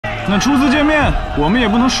那初次见面，我们也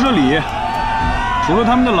不能失了礼。除了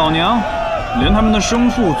他们的老娘，连他们的生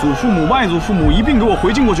父、祖父母、外祖父母一并给我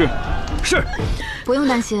回敬过去。是。不用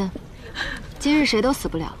担心，今日谁都死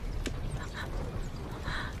不了。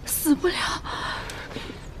死不了。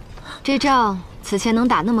这仗此前能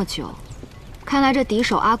打那么久，看来这敌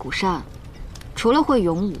手阿古善，除了会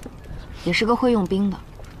勇武，也是个会用兵的。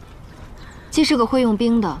既是个会用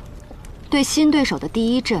兵的，对新对手的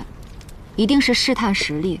第一阵，一定是试探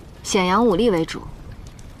实力、显扬武力为主。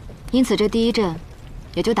因此这第一阵，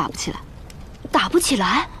也就打不起来。打不起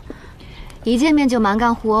来？一见面就蛮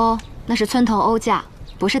干互殴，那是村头殴架，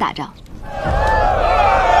不是打仗。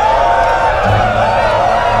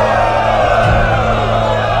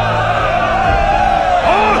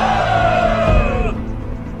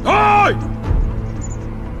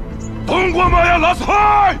东国马呀，拉斯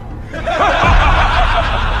海！他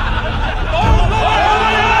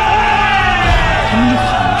们喊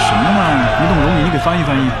什么呢？没懂龙语，你给翻译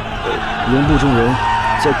翻译。原部中人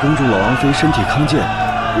在恭祝老王妃身体康健，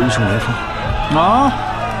荣寿连丰。啊，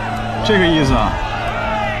这个意思啊。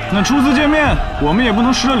那初次见面，我们也不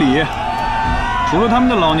能失了礼。除了他们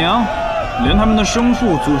的老娘，连他们的生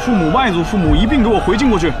父、祖父母、外祖父母一并给我回敬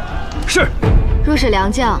过去。是。若是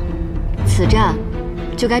良将，此战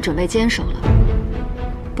就该准备坚守了。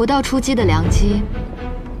不到出击的良机，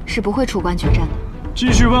是不会出关决战的。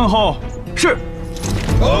继续问候。是。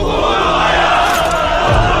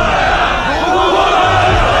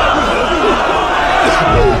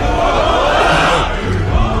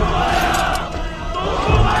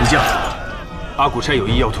主将，阿古山有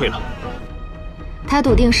意要退了。他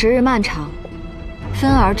笃定时日漫长，分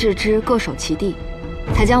而治之，各守其地，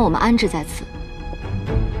才将我们安置在此。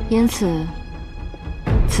因此，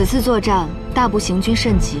此次作战大部行军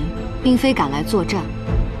甚急，并非赶来作战，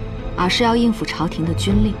而是要应付朝廷的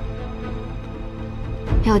军令。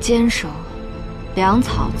要坚守，粮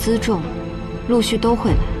草、辎重陆续都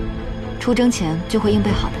会来，出征前就会应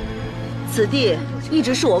备好的。此地一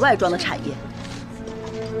直是我外庄的产业，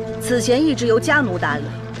此前一直由家奴打理。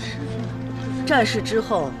战事之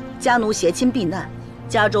后，家奴携亲避难，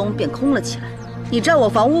家中便空了起来。你占我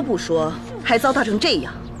房屋不说，还糟蹋成这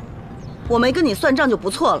样，我没跟你算账就不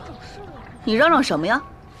错了，你嚷嚷什么呀？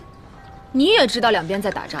你也知道两边在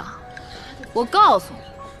打仗，我告诉你，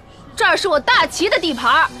这儿是我大齐的地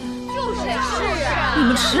盘。就是啊，你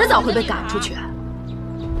们迟早会被赶出去。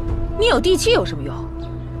你有地契有什么用？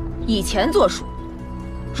以前作数，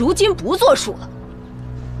如今不作数了。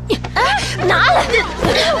你拿来！给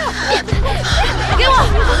我！给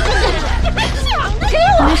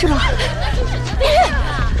我！没事吧？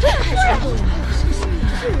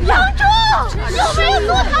郎中，有没有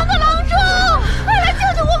坐堂的郎中？快来救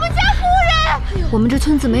救我们家夫人！我们这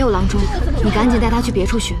村子没有郎中，你赶紧带他去别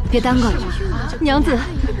处学，别耽搁了。娘子，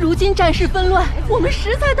如今战事纷乱，我们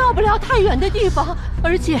实在到不了太远的地方，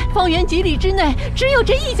而且方圆几里之内只有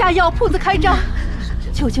这一家药铺子开张。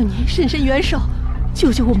求求您伸伸援手，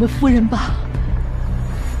救救我们夫人吧！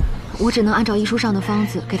我只能按照医书上的方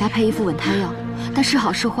子给她配一副稳胎药，但是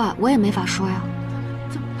好是坏我也没法说呀。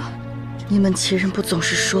怎么办？你们齐人不总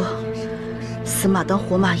是说死马当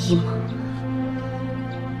活马医吗？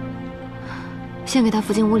先给她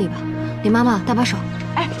扶进屋里吧。李妈妈，搭把手。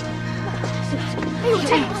哎呦，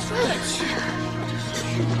这你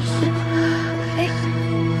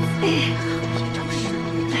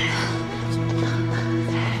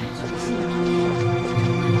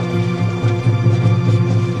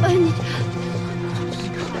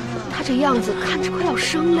他这样子看着快要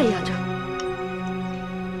生了呀！这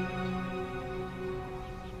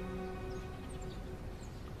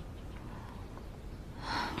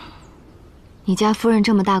你家夫人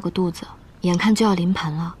这么大个肚子，眼看就要临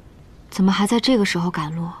盆了，怎么还在这个时候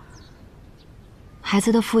赶路？孩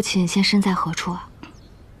子的父亲现身在何处啊？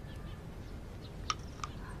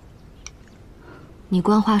你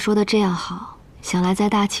官话说的这样好，想来在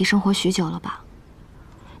大齐生活许久了吧？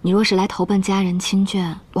你若是来投奔家人亲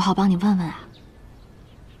眷，我好帮你问问啊。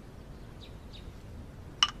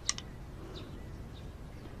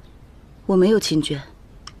我没有亲眷。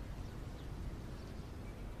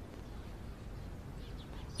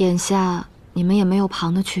眼下你们也没有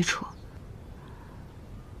旁的去处。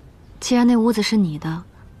既然那屋子是你的，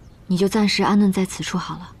你就暂时安顿在此处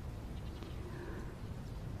好了。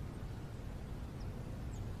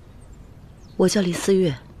我叫李四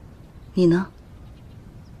月，你呢？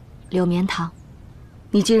柳绵棠。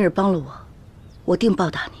你今日帮了我，我定报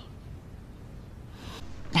答你。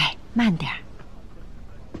来，慢点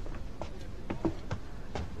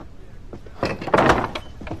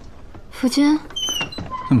夫君，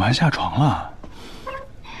怎么还下床了？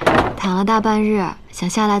躺了大半日，想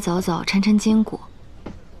下来走走，抻抻筋骨。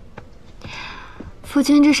夫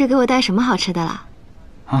君这是给我带什么好吃的啦？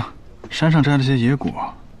啊，山上摘了些野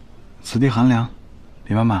果，此地寒凉，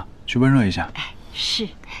李妈妈去温热一下。哎，是，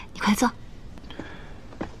你快坐。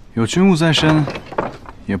有军务在身，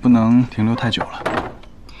也不能停留太久了。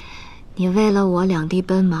你为了我两地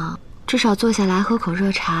奔忙，至少坐下来喝口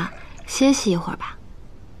热茶，歇息一会儿吧。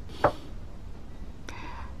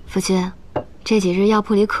夫君，这几日药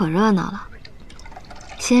铺里可热闹了。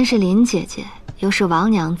先是林姐姐，又是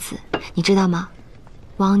王娘子，你知道吗？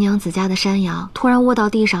王娘子家的山羊突然卧到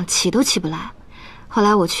地上，起都起不来。后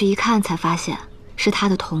来我去一看，才发现是她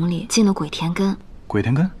的桶里进了鬼田根。鬼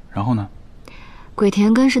田根？然后呢？鬼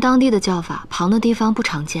田根是当地的叫法，旁的地方不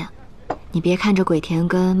常见。你别看这鬼田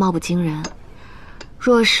根貌不惊人，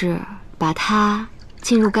若是把它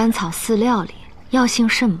浸入甘草饲料里，药性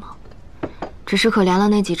甚猛。只是可怜了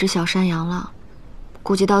那几只小山羊了，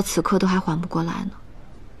估计到此刻都还缓不过来呢。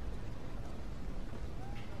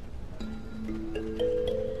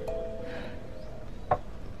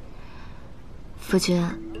夫君，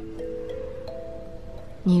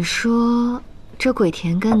你说这鬼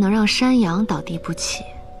田根能让山羊倒地不起，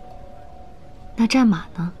那战马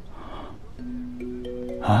呢？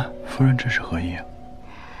啊，夫人这是何意啊？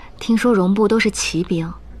听说戎部都是骑兵，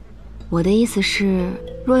我的意思是，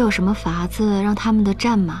若有什么法子让他们的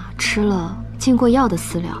战马吃了浸过药的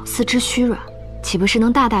饲料，四肢虚软，岂不是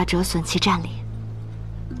能大大折损其战力？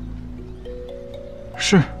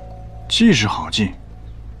是，计是好计，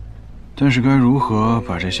但是该如何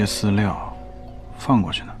把这些饲料放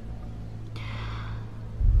过去呢？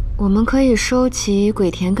我们可以收集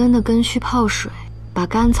鬼田根的根须泡水，把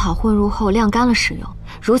甘草混入后晾干了使用，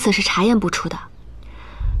如此是查验不出的。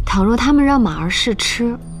倘若他们让马儿试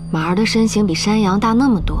吃，马儿的身形比山羊大那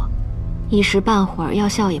么多，一时半会儿药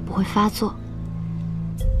效也不会发作。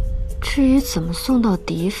至于怎么送到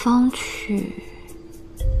敌方去，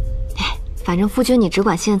反正夫君你只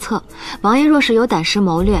管献策，王爷若是有胆识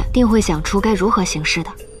谋略，定会想出该如何行事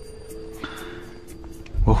的。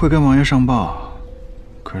我会跟王爷上报，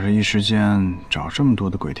可是一时间找这么多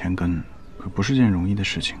的鬼田根，可不是件容易的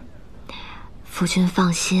事情。夫君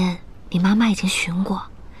放心，你妈妈已经寻过，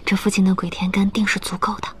这附近的鬼田根定是足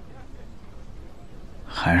够的。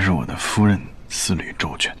还是我的夫人思虑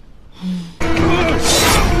周全。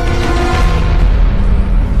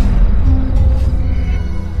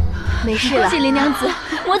没事了，恭喜林娘子，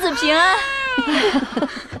母子平安。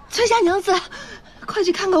崔家娘子，快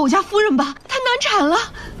去看看我家夫人吧，她难产了。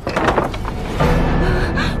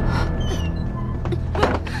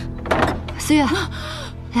思月，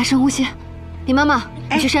来深呼吸。李妈妈，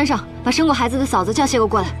你去山上把生过孩子的嫂子叫些个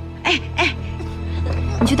过来。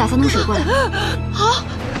你去打3桶水过来。好。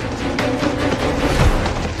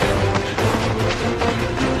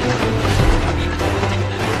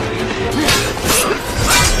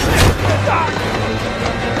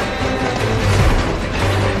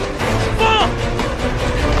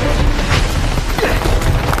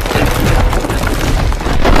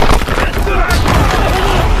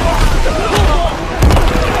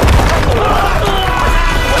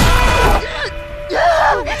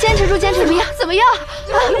坚持住，坚持住！怎么样？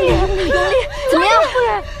用力，怎么样？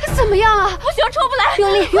怎么样啊？不行，出不来！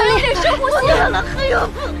用力，用力！得深呼吸了，还有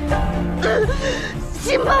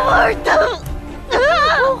心门耳疼。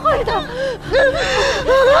不会的，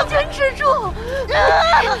坚持住！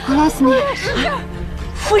我拉死你！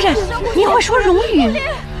夫人，你会说荣语。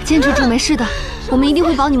坚持住，没事的，我们一定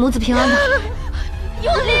会保你母子平安的。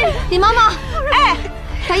用力！李妈妈，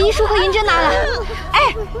把医书和银针拿来。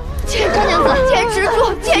张娘子，坚持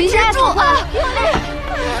住，坚持住啊！用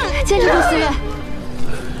力！坚持住，思月。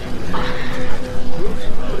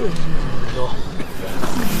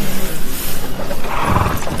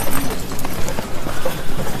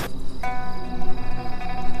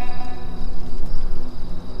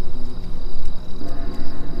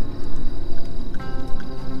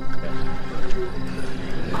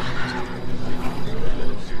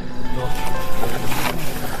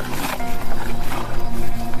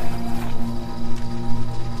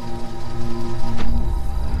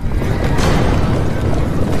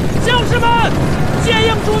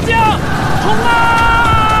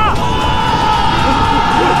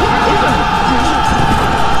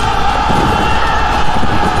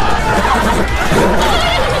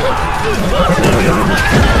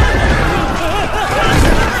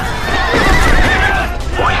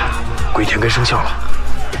生效了。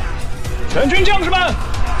全军将士们，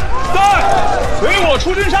在，随我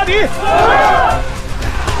出阵杀敌！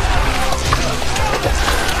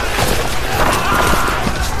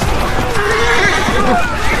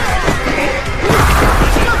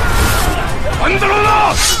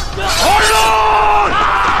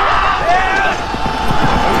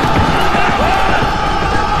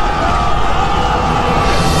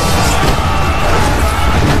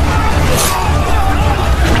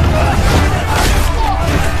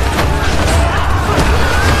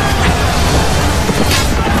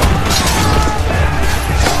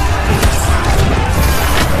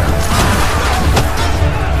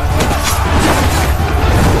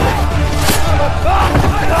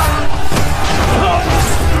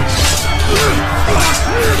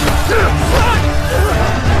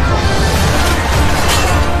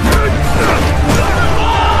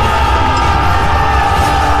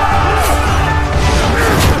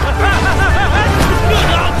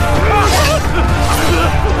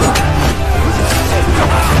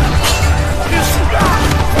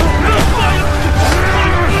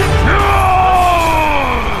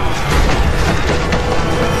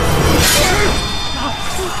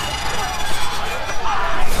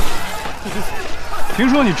听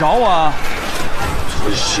说你找我啊？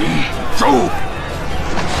崔行舟。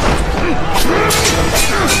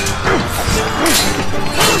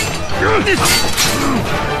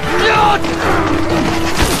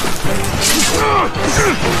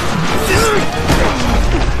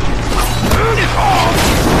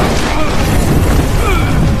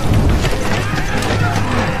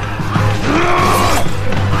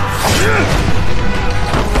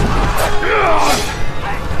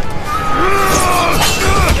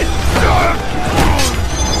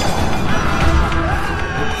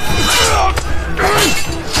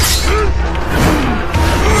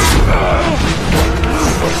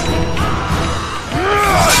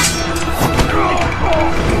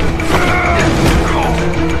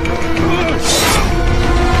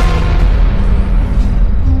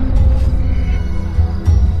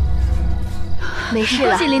没事了。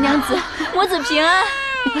恭喜林娘子，母子平安。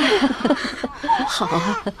好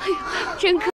啊，真可。